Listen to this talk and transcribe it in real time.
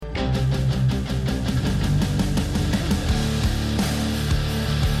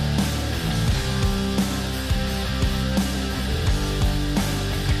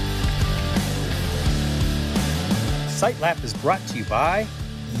Sight Lap is brought to you by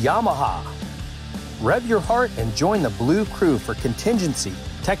Yamaha. Rev your heart and join the Blue Crew for contingency,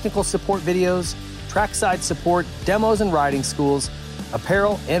 technical support videos, trackside support, demos and riding schools,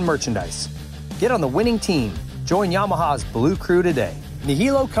 apparel, and merchandise. Get on the winning team. Join Yamaha's Blue Crew today.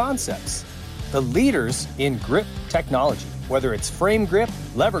 Nihilo Concepts, the leaders in grip technology. Whether it's frame grip,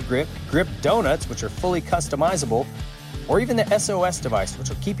 lever grip, grip donuts, which are fully customizable, or even the SOS device, which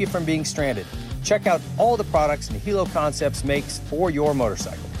will keep you from being stranded. Check out all the products Nihilo Concepts makes for your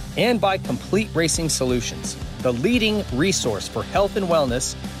motorcycle. And by Complete Racing Solutions, the leading resource for health and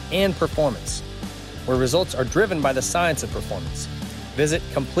wellness and performance, where results are driven by the science of performance. Visit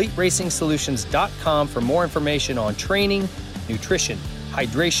CompleteRacingSolutions.com for more information on training, nutrition,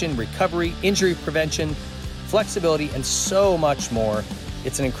 hydration, recovery, injury prevention, flexibility, and so much more.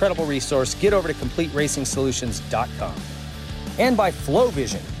 It's an incredible resource. Get over to CompleteRacingSolutions.com. And by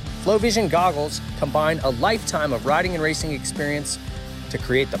FlowVision. FlowVision goggles combine a lifetime of riding and racing experience to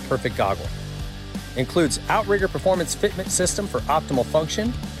create the perfect goggle. Includes outrigger performance fitment system for optimal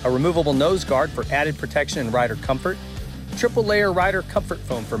function, a removable nose guard for added protection and rider comfort, triple layer rider comfort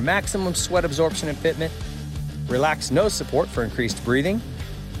foam for maximum sweat absorption and fitment, relaxed nose support for increased breathing,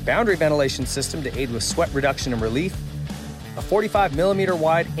 boundary ventilation system to aid with sweat reduction and relief, a 45mm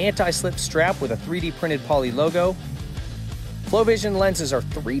wide anti-slip strap with a 3D printed poly logo. FlowVision lenses are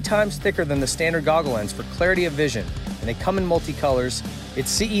 3 times thicker than the standard goggle lens for clarity of vision, and they come in multicolors. It's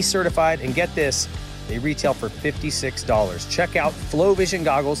CE certified, and get this, they retail for $56. Check out FlowVision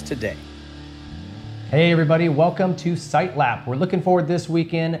goggles today. Hey everybody, welcome to Sight Lap. We're looking forward this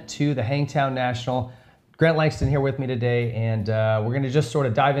weekend to the Hangtown National. Grant Langston here with me today, and we're going to just sort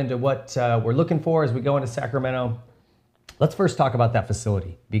of dive into what we're looking for as we go into Sacramento. Let's first talk about that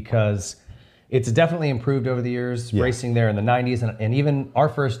facility, because it's definitely improved over the years, racing there in the 90s, and even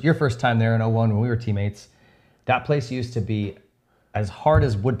your first time there in 01 when we were teammates. That place used to be as hard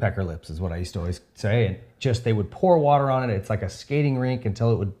as woodpecker lips, is what I used to always say, and just they would pour water on it. It's like a skating rink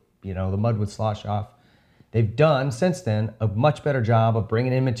until it would, the mud would slosh off. They've done, since then, a much better job of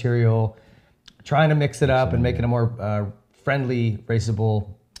bringing in material, trying to mix it up and make it a more friendly, raceable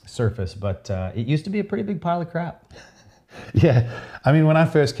surface. But it used to be a pretty big pile of crap. Yeah, I mean, when I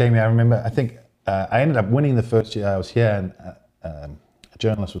first came here, I remember, I think I ended up winning the first year I was here, and a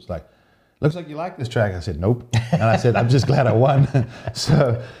journalist was like, "Looks like you like this track." I said, "Nope." And I said, "I'm just glad I won."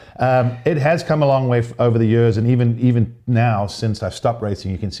 So it has come a long way over the years, and even now, since I've stopped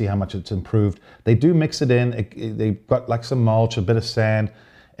racing, you can see how much it's improved. They do mix it in. They've got like some mulch, a bit of sand,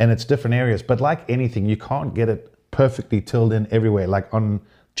 and it's different areas. But like anything, you can't get it perfectly tilled in everywhere. Like on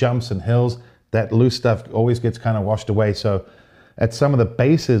jumps and hills, that loose stuff always gets kind of washed away. So at some of the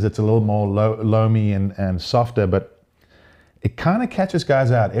bases, it's a little more loamy and softer, but it kind of catches guys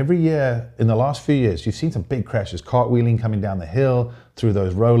out. Every year, in the last few years, you've seen some big crashes, cartwheeling coming down the hill, through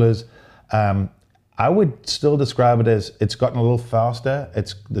those rollers. I would still describe it as it's gotten a little faster.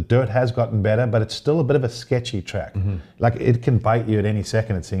 The dirt has gotten better, but it's still a bit of a sketchy track. Mm-hmm. Like it can bite you at any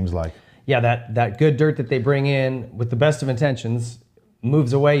second, it seems like. Yeah, that good dirt that they bring in with the best of intentions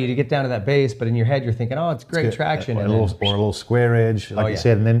moves away. You get down to that base, but in your head you're thinking, oh, it's great traction. Or a little square edge, like you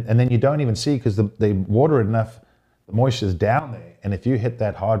said, and then you don't even see, because they water it enough, the moisture's down there, and if you hit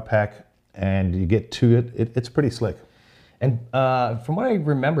that hard pack and you get to it, it's pretty slick. And from what I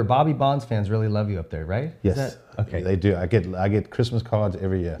remember, Bobby Bonds fans really love you up there, right? Yes. Okay. They do. I get Christmas cards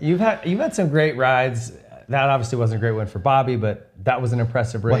every year. You've had some great rides. That obviously wasn't a great one for Bobby, but that was an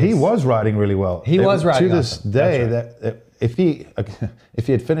impressive race. Well, he was riding really well. He was riding to this day. Right. If he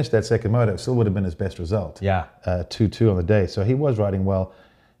had finished that second moto, it still would have been his best result. Yeah. 2-2 on the day. So he was riding well.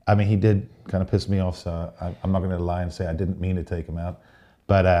 I mean, he did kind of piss me off, so I'm not going to lie and say I didn't mean to take him out.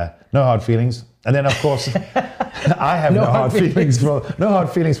 But no hard feelings. And then, of course, I have no hard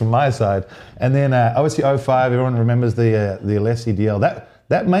feelings from my side. And then, obviously, 05, everyone remembers the Alessi deal.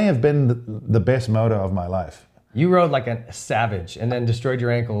 That may have been the best moto of my life. You rode like a savage and then destroyed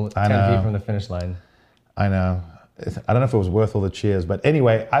your ankle 10 feet from the finish line. I know. I don't know if it was worth all the cheers. But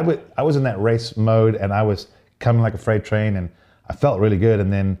anyway, I was in that race mode, and I was coming like a freight train, and I felt really good.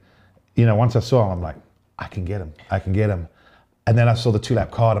 And then, once I saw him, I'm like, I can get him. And then I saw the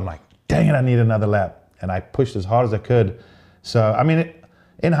 2-lap card. I'm like, dang it, I need another lap. And I pushed as hard as I could. So, I mean,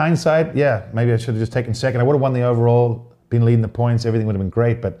 in hindsight, yeah, maybe I should have just taken second. I would have won the overall, been leading the points. Everything would have been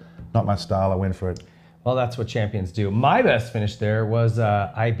great, but not my style. I went for it. Well, that's what champions do. My best finish there was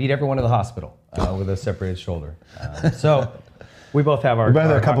I beat everyone in the hospital with a separated shoulder. So we both have We both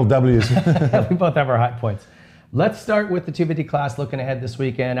have a couple W's. We both have our high points. Let's start with the 250 class, looking ahead this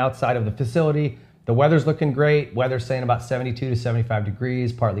weekend outside of the facility. The weather's looking great. Weather's saying about 72 to 75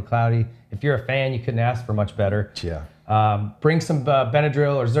 degrees, partly cloudy. If you're a fan, you couldn't ask for much better. Yeah. Bring some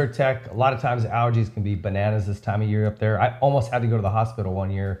Benadryl or Zyrtec. A lot of times allergies can be bananas this time of year up there. I almost had to go to the hospital one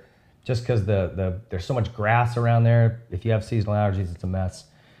year just because there's so much grass around there. If you have seasonal allergies, it's a mess.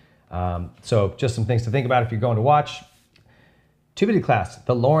 So just some things to think about if you're going to watch. 250 class,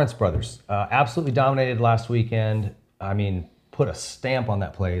 the Lawrence brothers, absolutely dominated last weekend. I mean, put a stamp on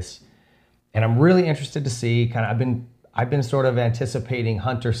that place. And I'm really interested to see, I've been sort of anticipating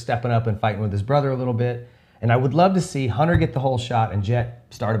Hunter stepping up and fighting with his brother a little bit. And I would love to see Hunter get the whole shot and Jet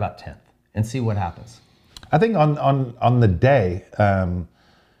start about 10th and see what happens. I think on the day,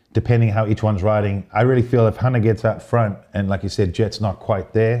 depending how each one's riding, I really feel if Hunter gets out front and like you said, Jet's not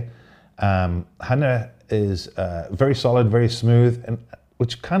quite there, Hunter is very solid, very smooth, and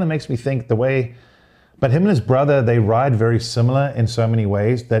which kind of makes me think the way. But him and his brother, they ride very similar in so many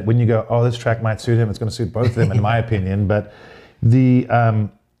ways that when you go, oh, this track might suit him, it's going to suit both of them, in my opinion. But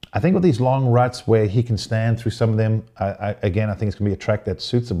I think with these long ruts where he can stand through some of them, again, I think it's going to be a track that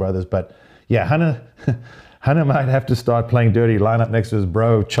suits the brothers. But yeah, Hunter might have to start playing dirty, line up next to his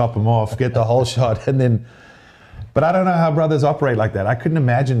bro, chop him off, get the whole shot, and then. But I don't know how brothers operate like that. I couldn't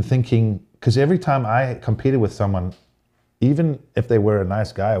imagine thinking, because every time I competed with someone, even if they were a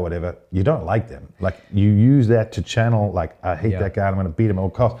nice guy or whatever, you don't like them. Like you use that to channel, like, I hate that guy, I'm gonna beat him at all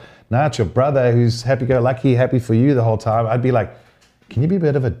costs. Now it's your brother who's happy-go-lucky, happy for you the whole time. I'd be like, can you be a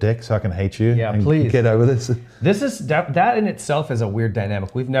bit of a dick so I can hate you? Yeah, and please. Get over this. This is, that in itself is a weird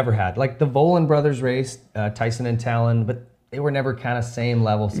dynamic we've never had. Like the Volan brothers race, Tyson and Talon, but they were never kind of same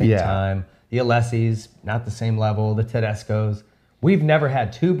level, same time. The Alessis, not the same level. The Tedescos. We've never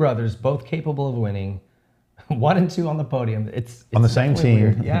had two brothers, both capable of winning, 1 and 2 on the podium. It's on the same team.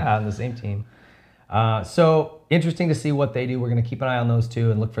 Weird. Yeah, on the same team. So interesting to see what they do. We're going to keep an eye on those two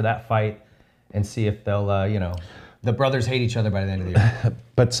and look for that fight and see if they'll, the brothers hate each other by the end of the year.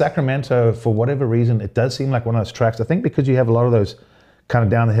 But Sacramento, for whatever reason, it does seem like one of those tracks. I think because you have a lot of those kind of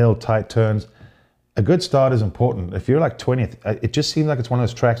down the hill, tight turns, a good start is important. If you're like 20th, it just seems like it's one of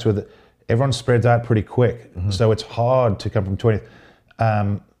those tracks where everyone spreads out pretty quick. Mm-hmm. So it's hard to come from 20th.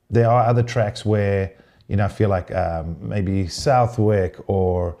 There are other tracks where, I feel like maybe Southwick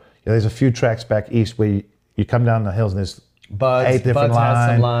or there's a few tracks back east where you come down the hills and there's 8 different Buds lines. has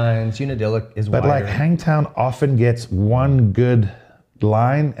some lines. Unadilla is wider. But like Hangtown often gets one good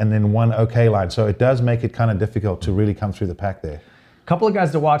line and then one okay line. So it does make it kind of difficult to really come through the pack there. A couple of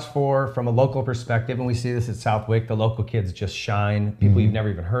guys to watch for from a local perspective, and we see this at Southwick. The local kids just shine. People you've never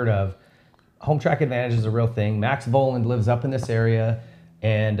even heard of. Home track advantage is a real thing. Max Voland lives up in this area,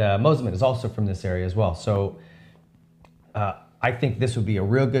 and Moseman is also from this area as well. So I think this would be a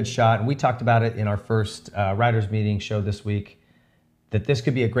real good shot. And we talked about it in our first riders meeting show this week, that this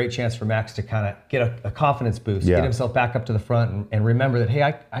could be a great chance for Max to kind of get a confidence boost, get himself back up to the front and remember that, hey,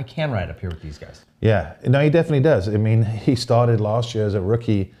 I can ride up here with these guys. Yeah, no, he definitely does. I mean, he started last year as a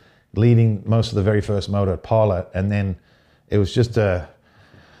rookie, leading most of the very first moto at Parla, and then it was just a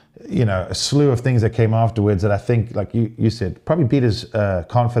slew of things that came afterwards that I think, like you said, probably beat his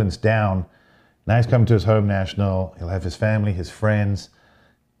confidence down. Now he's coming to his home national. He'll have his family, his friends.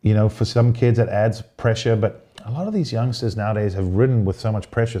 For some kids that adds pressure, but a lot of these youngsters nowadays have ridden with so much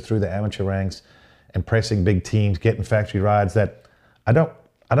pressure through the amateur ranks and pressing big teams, getting factory rides that I don't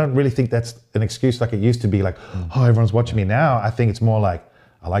really think that's an excuse like it used to be, like, oh, everyone's watching me now. I think it's more like,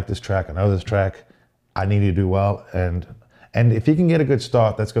 I like this track, I know this track, I need to do well. And if he can get a good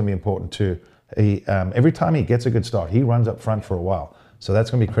start, that's going to be important too. Every time he gets a good start, he runs up front for a while. So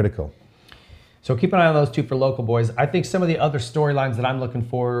that's going to be critical. So keep an eye on those two for local boys. I think some of the other storylines that I'm looking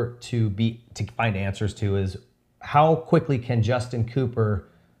for to find answers to is how quickly can Justin Cooper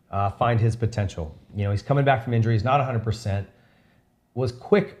find his potential? He's coming back from injury. He's not 100%. Was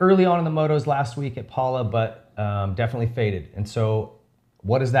quick early on in the motos last week at Paula, but definitely faded. And so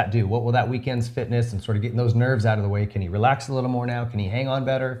what does that do? What will that weekend's fitness and sort of getting those nerves out of the way? Can he relax a little more now? Can he hang on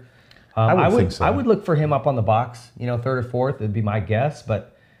better? I would think so. I would look for him up on the box, 3rd or 4th. It'd be my guess.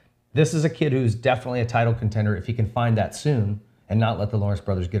 But this is a kid who's definitely a title contender if he can find that soon and not let the Lawrence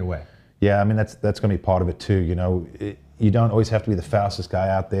brothers get away. Yeah, I mean, that's going to be part of it too. You don't always have to be the fastest guy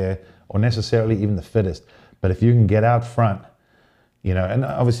out there or necessarily even the fittest. But if you can get out front, and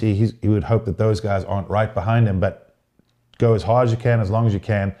obviously he would hope that those guys aren't right behind him, but go as hard as you can, as long as you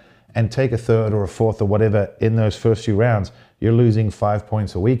can, and take a 3rd or a 4th or whatever in those first few rounds. You're losing 5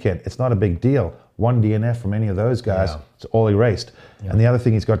 points a weekend. It's not a big deal. 1 DNF from any of those guys, it's all erased. Yeah. And the other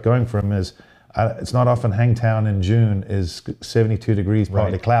thing he's got going for him is it's not often Hangtown in June is 72 degrees,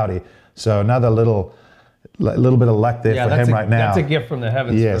 partly cloudy. So another little, a little bit of luck there for him right now. That's a gift from the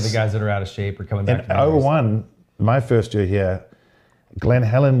heavens for the guys that are out of shape or coming back. In 2001, my first year here, Glen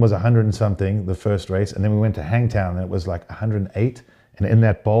Helen was 100 and something the first race, and then we went to Hangtown and it was like 108. And in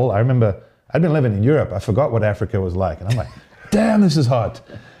that bowl, I remember I'd been living in Europe. I forgot what Africa was like, and I'm like, damn, this is hot.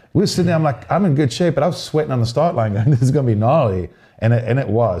 We were sitting there, I'm like, I'm in good shape, but I was sweating on the start line going, this is going to be gnarly. And it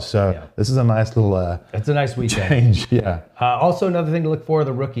was. So this is a nice little it's a nice weekend. Change, yeah. Also, another thing to look for,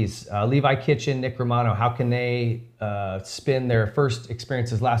 the rookies. Levi Kitchen, Nick Romano, how can they spin their first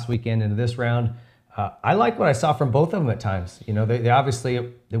experiences last weekend into this round? I like what I saw from both of them at times. You know, they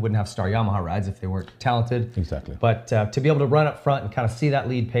obviously, they wouldn't have Star Yamaha rides if they weren't talented. Exactly. But to be able to run up front and kind of see that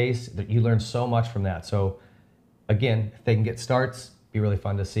lead pace, that you learn so much from that. So again, if they can get starts, be really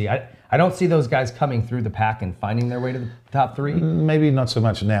fun to see. I don't see those guys coming through the pack and finding their way to the top 3. Maybe not so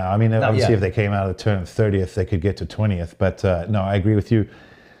much now. I mean, obviously if they came out of the turn 30th, they could get to 20th. But no, I agree with you.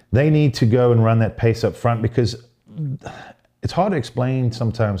 They need to go and run that pace up front because it's hard to explain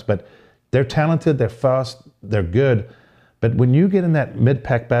sometimes, but they're talented, they're fast, they're good. But when you get in that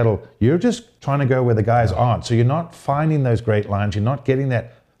mid-pack battle, you're just trying to go where the guys aren't. So you're not finding those great lines. You're not getting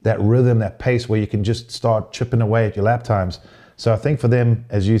that rhythm, that pace where you can just start chipping away at your lap times. So I think for them,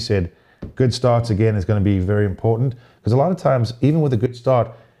 as you said, good starts again is going to be very important because a lot of times, even with a good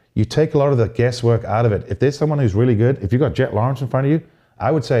start, you take a lot of the guesswork out of it. If there's someone who's really good, if you've got Jet Lawrence in front of you, I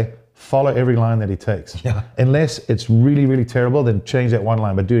would say follow every line that he takes. Yeah. Unless it's really, really terrible, then change that one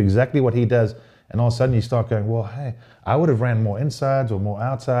line, but do exactly what he does. And all of a sudden you start going, well, hey, I would have ran more insides or more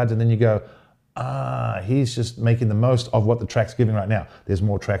outsides. And then you go, he's just making the most of what the track's giving right now. There's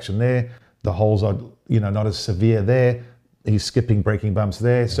more traction there. The holes are, not as severe there. He's skipping braking bumps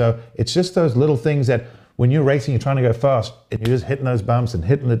there. So it's just those little things that when you're racing, you're trying to go fast and you're just hitting those bumps and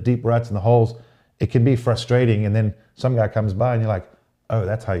hitting the deep ruts and the holes. It can be frustrating. And then some guy comes by and you're like, oh,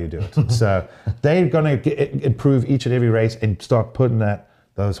 that's how you do it. So they're going to improve each and every race and start putting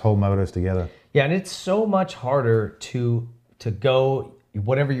those whole motors together. Yeah, and it's so much harder to go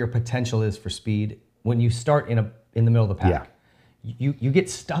whatever your potential is for speed when you start in the middle of the pack. Yeah. You get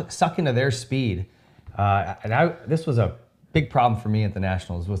sucked into their speed. This was a big problem for me at the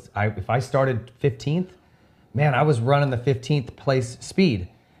Nationals. If I started 15th, man, I was running the 15th place speed.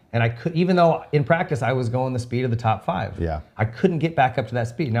 And I could, even though in practice I was going the speed of the top 5. Yeah. I couldn't get back up to that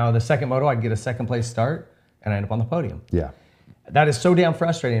speed. Now the second moto, I'd get a second place start and I end up on the podium. Yeah. That is so damn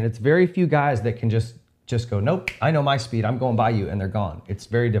frustrating. It's very few guys that can just go, nope, I know my speed, I'm going by you, and they're gone. It's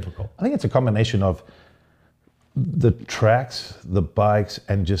very difficult. I think it's a combination of the tracks, the bikes,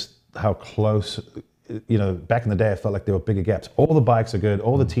 and just how close, back in the day I felt like there were bigger gaps. All the bikes are good,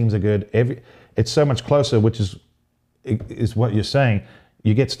 all the teams are good. It's so much closer, which is what you're saying.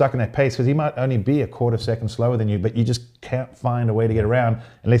 You get stuck in that pace because he might only be a quarter second slower than you, but you just can't find a way to get around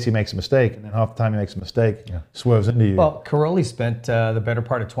unless he makes a mistake. And then half the time he makes a mistake, swerves into you. Well, Caroli spent the better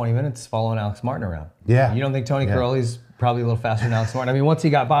part of 20 minutes following Alex Martin around. Yeah. You don't think Tony Caroli's probably a little faster than Alex Martin? I mean, once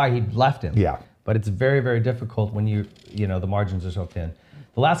he got by, he left him. Yeah. But it's very, very difficult when the margins are so thin.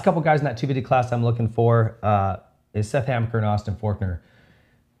 The last couple guys in that 250 class I'm looking for is Seth Hammaker and Austin Faulkner.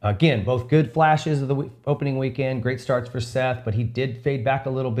 Again, both good flashes of the opening weekend, great starts for Seth, but he did fade back a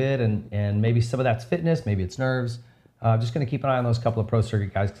little bit, and maybe some of that's fitness, maybe it's nerves. Just going to keep an eye on those couple of pro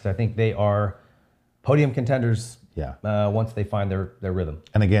circuit guys because I think they are podium contenders once they find their rhythm.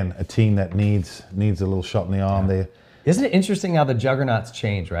 And again, a team that needs a little shot in the arm there. Isn't it interesting how the juggernauts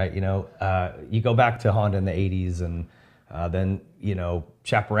change, right? You go back to Honda in the 80s, and then,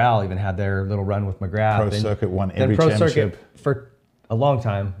 Chaparral even had their little run with McGrath. Pro Circuit won every championship. Circuit for a long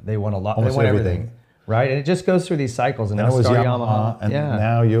time, they won a lot. Almost they won everything, right? And it just goes through these cycles. And now it was Star Yamaha, and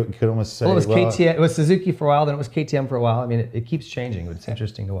now you could almost say, well, it was KTM. It was Suzuki for a while, then it was KTM for a while. I mean, it keeps changing. It's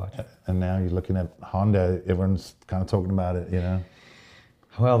interesting to watch. And now you're looking at Honda. Everyone's kind of talking about it,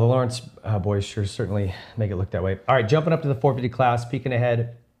 Well, the Lawrence boys sure certainly make it look that way. All right, jumping up to the 450 class, peeking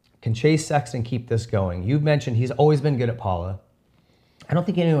ahead. Can Chase Sexton keep this going? You've mentioned he's always been good at Paula. I don't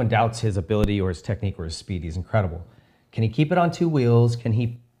think anyone doubts his ability or his technique or his speed. He's incredible. Can he keep it on 2 wheels? Can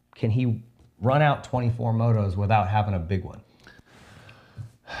he run out 24 motos without having a big one?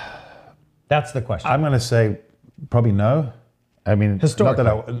 That's the question. I'm going to say probably no. I mean, not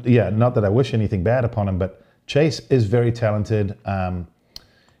that I wish anything bad upon him, but Chase is very talented, and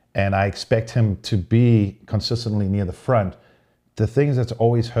I expect him to be consistently near the front. The things that's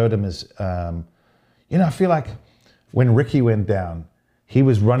always hurt him is, I feel like when Ricky went down, he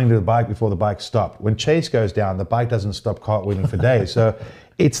was running to the bike before the bike stopped. When Chase goes down, the bike doesn't stop cartwheeling for days. So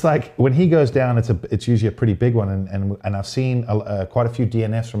it's like when he goes down, it's usually a pretty big one. And I've seen quite a few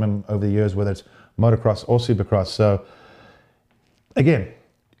DNFs from him over the years, whether it's motocross or supercross. So again,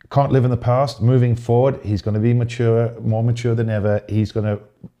 can't live in the past. Moving forward, he's going to be mature, more mature than ever. He's going to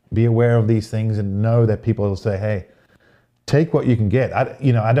be aware of these things and know that people will say, hey, take what you can get.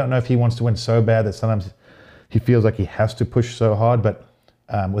 I don't know if he wants to win so bad that sometimes he feels like he has to push so hard, but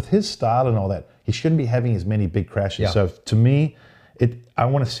with his style and all that, he shouldn't be having as many big crashes. Yeah. So to me, I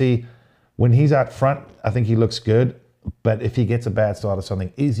want to see when he's out front, I think he looks good, but if he gets a bad start or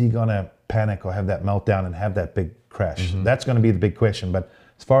something, is he going to panic or have that meltdown and have that big crash? That's going to be the big question. But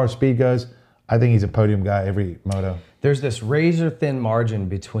as far as speed goes, I think he's a podium guy every moto. There's this razor thin margin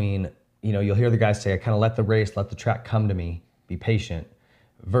between, you'll hear the guys say, I kind of let the track come to me, be patient,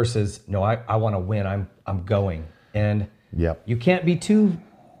 versus, no, I want to win, I'm going. And you can't be too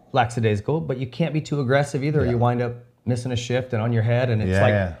lackadaisical, but you can't be too aggressive either, or you wind up missing a shift and on your head, and it's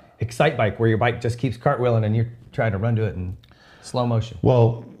like Excite Bike, where your bike just keeps cartwheeling and you're trying to run to it in slow motion.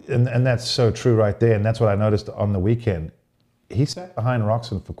 Well, and that's so true right there, and that's what I noticed on the weekend. He sat behind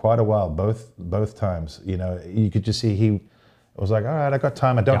Roxon for quite a while, both times. You could just see he was like, all right, I got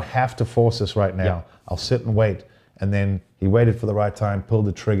time. I don't have to force this right now. Yeah. I'll sit and wait. And then he waited for the right time, pulled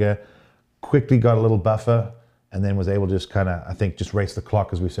the trigger, quickly got a little buffer, and then was able to just kind of, I think, just race the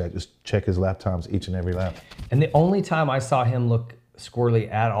clock, as we said, just check his lap times each and every lap. And the only time I saw him look squirrely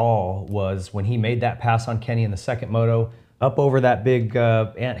at all was when he made that pass on Kenny in the second moto, up over that big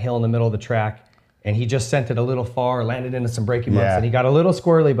ant hill in the middle of the track. And he just sent it a little far, landed into some braking bumps, and he got a little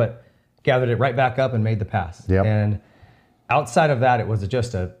squirrely, but gathered it right back up and made the pass. Yep. And outside of that, it was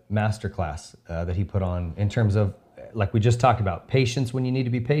just a masterclass that he put on in terms of, like we just talked about, patience when you need to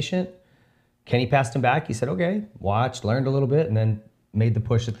be patient. Kenny passed him back. He said, okay, watched, learned a little bit, and then made the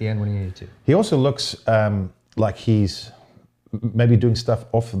push at the end when he needed to. He also looks like he's maybe doing stuff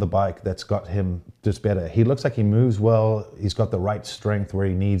off of the bike that's got him just better. He looks like he moves well. He's got the right strength where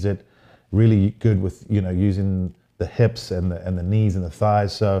he needs it. Really good with using the hips and the knees and the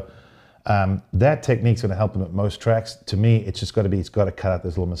thighs. So that technique's going to help him at most tracks. To me, it's just got to be, he's got to cut out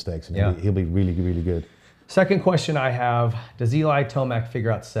those little mistakes, and he'll be really, really good. Second question I have, does Eli Tomac figure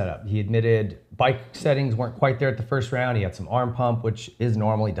out setup? He admitted bike settings weren't quite there at the first round. He had some arm pump, which is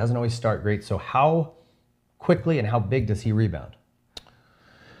normal. He doesn't always start great. So how quickly and how big does he rebound?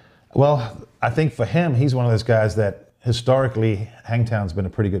 Well, I think for him, he's one of those guys that historically, Hangtown's been a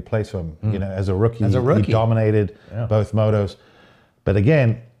pretty good place for him. As a rookie, he dominated both motos. But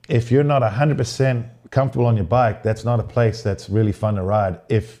again, if you're not 100% comfortable on your bike, that's not a place that's really fun to ride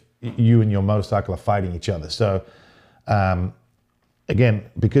if you and your motorcycle are fighting each other. So again,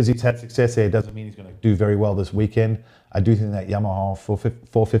 because he's had success there, it doesn't mean he's going to do very well this weekend. I do think that Yamaha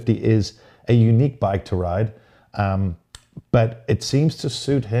 450 is a unique bike to ride, but it seems to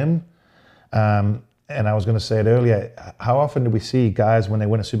suit him. And I was going to say it earlier, how often do we see guys when they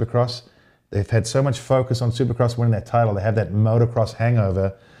win a Supercross, they've had so much focus on Supercross winning that title, they have that motocross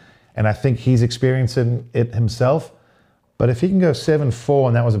hangover, and I think he's experiencing it himself. But if he can go 7-4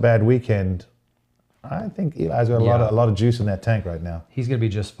 and that was a bad weekend, I think Eli's got a lot of juice in that tank right now. He's going to be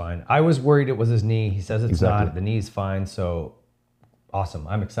just fine. I was worried it was his knee. He says it's not. The knee's fine, so awesome.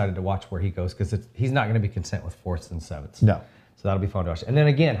 I'm excited to watch where he goes, because he's not going to be content with 4ths and 7ths. No. So that'll be fun to watch. And then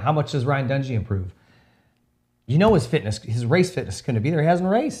again, how much does Ryan Dungey improve? His fitness, his race fitness is going to be there. He hasn't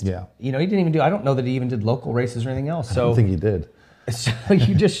raced. Yeah. He didn't even do, I don't know that he even did local races or anything else. So I don't think he did. So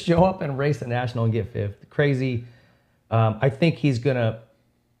you just show up and race the national and get 5th. Crazy. I think he's going to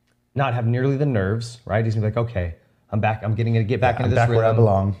not have nearly the nerves, right? He's going to be like, okay, I'm back. I'm getting to get back into this rhythm. Where I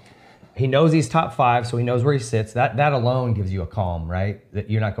belong. He knows he's top 5, so he knows where he sits. That alone gives you a calm, right? That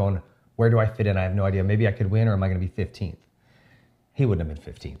you're not going, where do I fit in? I have no idea. Maybe I could win, or am I going to be 15th? He wouldn't have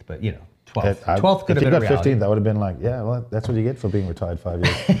been 15th, but 12th. 12th could have been a reality. If you got 15th, that would have been like, yeah, well, that's what you get for being retired 5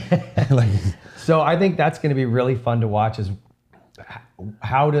 years. So I think that's going to be really fun to watch, is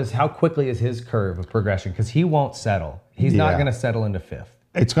how quickly is his curve of progression? Because he won't settle. He's not going to settle into 5th.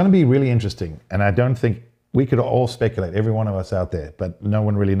 It's going to be really interesting, and I don't think we could all speculate, every one of us out there, but no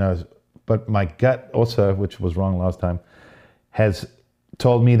one really knows. But my gut also, which was wrong last time, has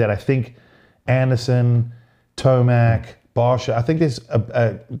told me that I think Anderson, Tomac, Barsha, I think there's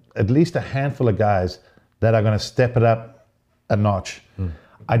at least a handful of guys that are going to step it up a notch.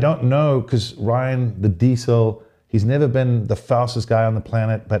 I don't know, because Ryan, the diesel, he's never been the fastest guy on the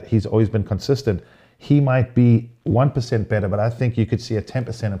planet, but he's always been consistent. He might be 1% better, but I think you could see a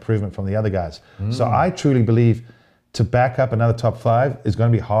 10% improvement from the other guys. So I truly believe to back up another top 5 is going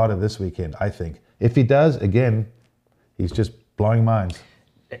to be harder this weekend, I think. If he does, again, he's just blowing minds.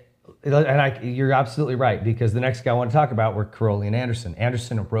 And you're absolutely right, because the next guy I want to talk about were Caroli and Anderson.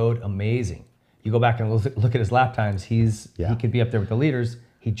 Anderson rode amazing. You go back and look at his lap times, he could be up there with the leaders.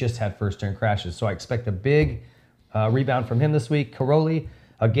 He just had first turn crashes. So I expect a big rebound from him this week. Caroli,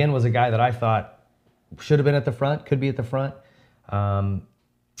 again, was a guy that I thought should have been at the front, could be at the front. And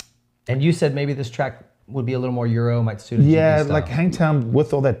you said maybe this track would be a little more Euro, might suit a GP style. like Hangtown,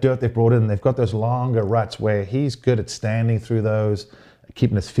 with all that dirt they've brought in, they've got those longer ruts where he's good at standing through those,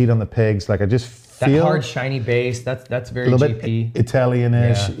 keeping his feet on the pegs. Like I just feel that hard, shiny base, that's very a little GP. bit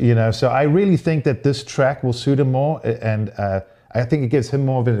Italian-ish, Yeah. you know. So I really think that this track will suit him more, and I think it gives him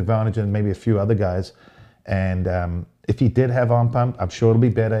more of an advantage than maybe a few other guys. And if he did have arm pump, I'm sure it'll be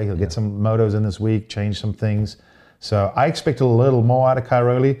better. He'll get some motos in this week, change some things. So I expect a little more out of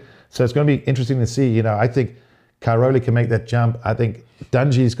Cairoli. So it's going to be interesting to see. You know, I think Cairoli can make that jump. I think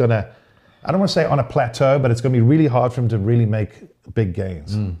Dungey's going to, I don't want to say on a plateau, but it's going to be really hard for him to really make big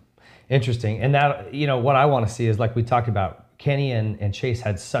gains. Interesting. And that, you know, what I want to see is, like we talked about, Kenny and Chase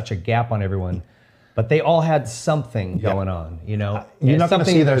had such a gap on everyone, but they all had something going on, you know. You're not going to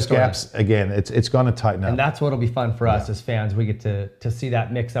something see in their those story. gaps again. It's going to tighten up. And that's what'll be fun for us as fans. We get to see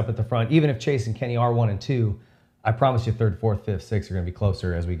that mix up at the front. Even if Chase and Kenny are 1 and 2, I promise you 3rd, 4th, 5th, 6th are going to be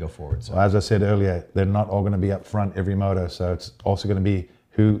closer as we go forward. So, well, as I said earlier, they're not all going to be up front every moto. So it's also going to be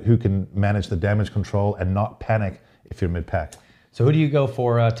who can manage the damage control and not panic if you're mid-pack. So who do you go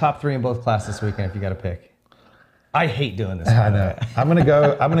for top 3 in both classes this weekend if you got to pick? I hate doing this. I know. I'm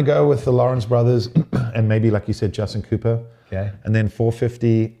gonna go with the Lawrence brothers and maybe, like you said, Justin Cooper. Okay. And then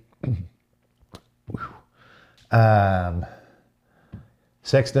 450.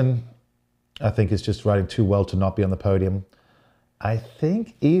 Sexton, I think, is just riding too well to not be on the podium. I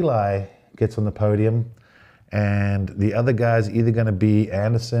think Eli gets on the podium, and the other guy's either going to be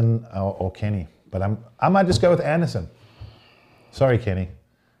Anderson or Kenny. But I might just go with Anderson. Sorry, Kenny.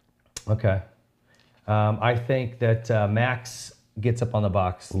 Okay. I think that Max gets up on the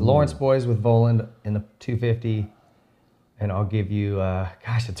box. Lawrence boys with Voland in the 250. And I'll give you,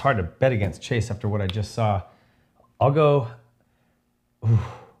 gosh, it's hard to bet against Chase after what I just saw. I'll go,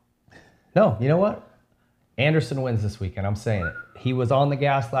 no, you know what? Anderson wins this weekend, I'm saying it. He was on the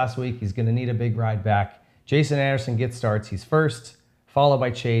gas last week. He's going to need a big ride back. Jason Anderson gets starts. He's first, followed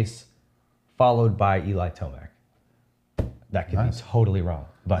by Chase, followed by Eli Tomac. That could be totally wrong,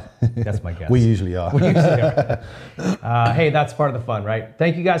 but that's my guess. We usually are. We usually are. Hey, that's part of the fun, right?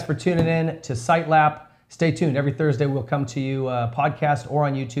 Thank you guys for tuning in to Sight Lap. Stay tuned. Every Thursday we'll come to you podcast or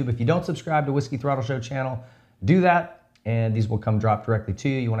on YouTube. If you don't subscribe to Whiskey Throttle Show channel, do that, and these will come drop directly to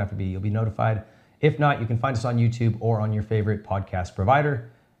you. You won't have to be, you'll be notified. If not, you can find us on YouTube or on your favorite podcast provider.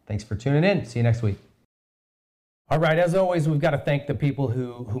 Thanks for tuning in. See you next week. All right, as always, we've got to thank the people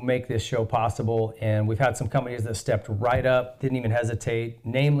who make this show possible, and we've had some companies that stepped right up, didn't even hesitate,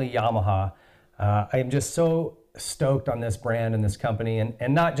 namely Yamaha. I am just so stoked on this brand and this company,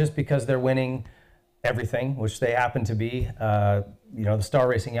 and not just because they're winning everything, which they happen to be. You know, the Star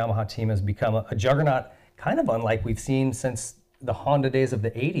Racing Yamaha team has become a juggernaut, kind of unlike we've seen since the Honda days of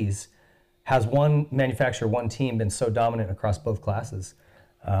the 80s. Has one manufacturer, one team been so dominant across both classes?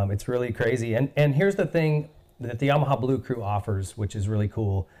 It's really crazy. And here's the thing that the Yamaha Blue Crew offers, which is really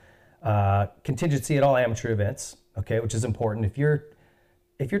cool. Contingency at all amateur events, okay, which is important. If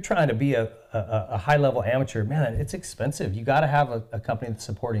you're trying to be a high-level amateur, man, it's expensive. You got to have a company that's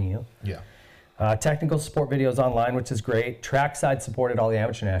supporting you. Yeah. Technical support videos online, which is great. Trackside support at all the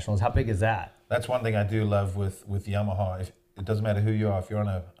amateur nationals. How big is that? That's one thing I do love with Yamaha. It doesn't matter who you are. If you're on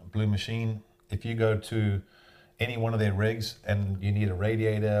a blue machine, if you go to any one of their rigs and you need a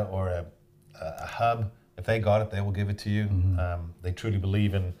radiator or a hub, if they got it, they will give it to you. Mm-hmm. They truly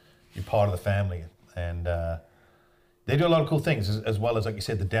believe in you're part of the family. And they do a lot of cool things, as well as, like you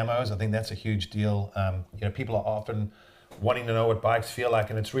said, the demos. I think that's a huge deal. You know, people are often wanting to know what bikes feel like,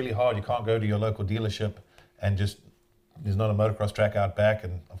 and it's really hard. You can't go to your local dealership and just, there's not a motocross track out back,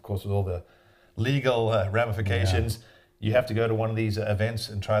 and of course with all the legal ramifications, you have to go to one of these events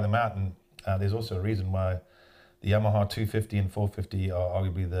and try them out. And there's also a reason why the Yamaha 250 and 450 are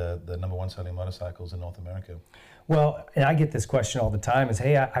arguably the number one selling motorcycles in North America. Well, and I get this question all the time is,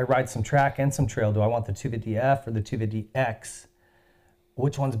 hey, I ride some track and some trail. Do I want the 250F or the 250X?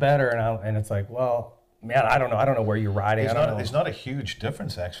 Which one's better? And it's like, well, man, I don't know. I don't know where you're riding. There's not a huge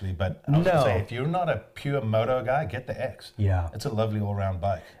difference, actually. But I was going to say, if you're not a pure moto guy, get the X. Yeah. It's a lovely all-around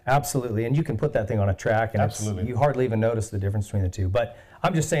bike. Absolutely. And you can put that thing on a track, and you hardly even notice the difference between the two. But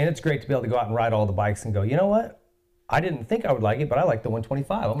I'm just saying, it's great to be able to go out and ride all the bikes and go, you know what? I didn't think I would like it, but I like the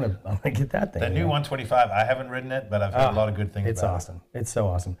 125. I'm gonna get that thing. The new 125, I haven't ridden it, but I've heard a lot of good things about it. It's awesome. It's so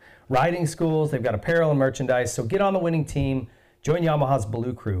awesome. Riding schools, they've got apparel and merchandise. So get on the winning team. Join Yamaha's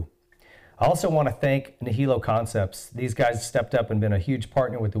Blue Crew. I also want to thank Nihilo Concepts. These guys stepped up and been a huge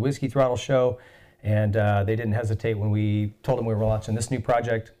partner with the Whiskey Throttle Show, and they didn't hesitate when we told them we were launching this new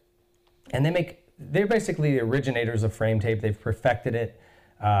project. And they're basically the originators of frame tape. They've perfected it.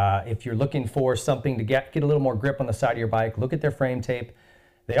 If you're looking for something to get a little more grip on the side of your bike, look at their frame tape.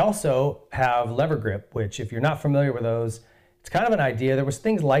 They also have lever grip, which if you're not familiar with those, it's kind of an idea. There was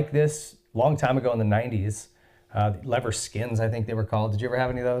things like this a long time ago in the 90s. Lever skins, I think they were called. Did you ever have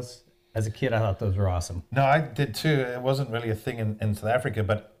any of those? As a kid, I thought those were awesome. No, I did too. It wasn't really a thing in South Africa,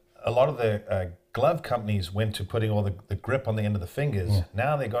 but a lot of the glove companies went to putting all the grip on the end of the fingers. Yeah.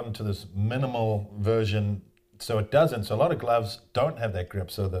 Now they got into this minimal version, so it doesn't. So a lot of gloves don't have that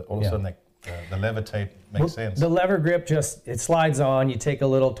grip, so that all of a sudden the lever tape makes sense. The lever grip it slides on. You take a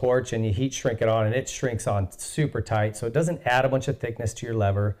little torch and you heat shrink it on, and it shrinks on super tight. So it doesn't add a bunch of thickness to your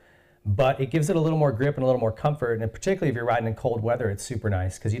lever, but it gives it a little more grip and a little more comfort. And particularly if you're riding in cold weather, it's super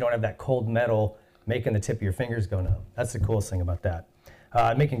nice because you don't have that cold metal making the tip of your fingers go numb. That's the coolest thing about that.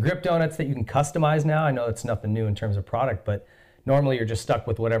 Making grip donuts that you can customize now. I know it's nothing new in terms of product, but normally you're just stuck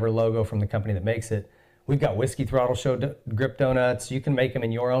with whatever logo from the company that makes it. We've got Whiskey Throttle Show grip donuts. You can make them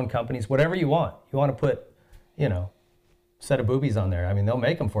in your own companies, whatever you want. You want to put, a set of boobies on there. I mean, they'll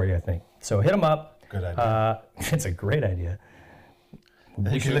make them for you, I think. So hit them up. Good idea. It's a great idea.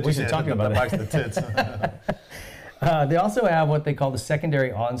 We should talk about it. They also have what they call the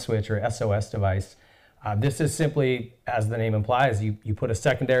secondary on switch or SOS device. This is simply, as the name implies, you put a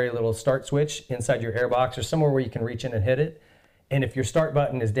secondary little start switch inside your airbox or somewhere where you can reach in and hit it. And if your start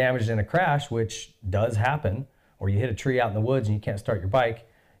button is damaged in a crash, which does happen, or you hit a tree out in the woods and you can't start your bike,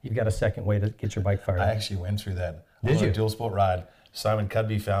 you've got a second way to get your bike fired up. I actually went through that. Did you? On a dual sport ride. Simon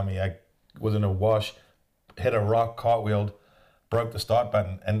Cudby found me. I was in a wash, hit a rock, cartwheeled, broke the start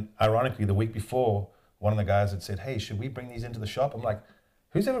button. And ironically, the week before, one of the guys had said, hey, should we bring these into the shop? I'm like,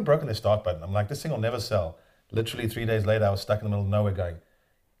 who's ever broken their start button? I'm like, this thing will never sell. Literally 3 days later, I was stuck in the middle of nowhere going,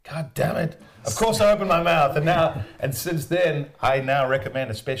 God damn it. Of course I opened my mouth. And since then, I now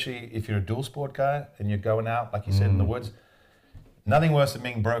recommend, especially if you're a dual sport guy and you're going out, like you said, in the woods, nothing worse than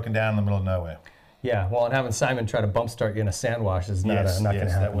being broken down in the middle of nowhere. Yeah, well, and having Simon try to bump start you in a sand wash is not going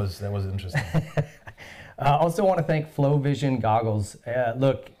to happen. That was interesting. I also want to thank Flow Vision Goggles.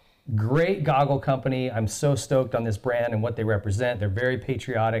 Look, great goggle company. I'm so stoked on this brand and what they represent. They're very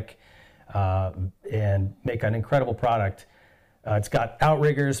patriotic and make an incredible product. It's got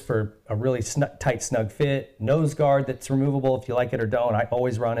outriggers for a really tight, snug fit, nose guard that's removable if you like it or don't. I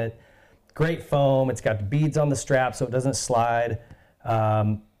always run it. Great foam. It's got the beads on the strap so it doesn't slide.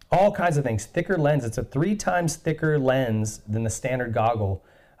 All kinds of things. Thicker lens. It's a 3 times thicker lens than the standard goggle,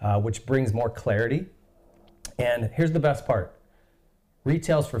 which brings more clarity. And here's the best part.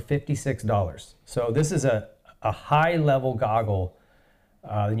 Retails for $56. So this is a high-level goggle.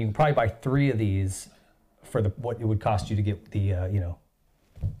 And you can probably buy 3 of these for what it would cost you to get the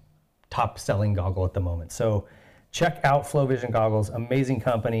top-selling goggle at the moment. So check out Flow Vision Goggles. Amazing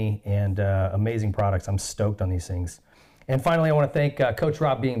company and amazing products. I'm stoked on these things. And finally, I want to thank Coach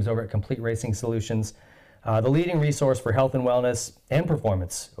Rob Beams over at Complete Racing Solutions, the leading resource for health and wellness and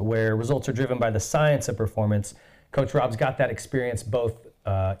performance, where results are driven by the science of performance. Coach Rob's got that experience both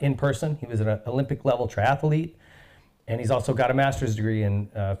in person. He was an Olympic-level triathlete, and he's also got a master's degree in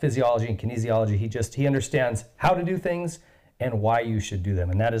physiology and kinesiology. He understands how to do things and why you should do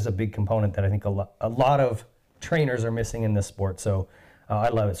them, and that is a big component that I think a lot of trainers are missing in this sport. So I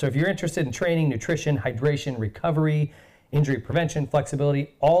love it. So if you're interested in training, nutrition, hydration, recovery, injury prevention,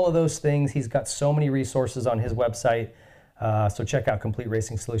 flexibility, all of those things, he's got so many resources on his website. So check out Complete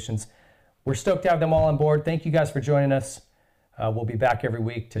Racing Solutions. We're stoked to have them all on board. Thank you guys for joining us. We'll be back every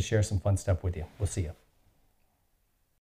week to share some fun stuff with you. We'll see you.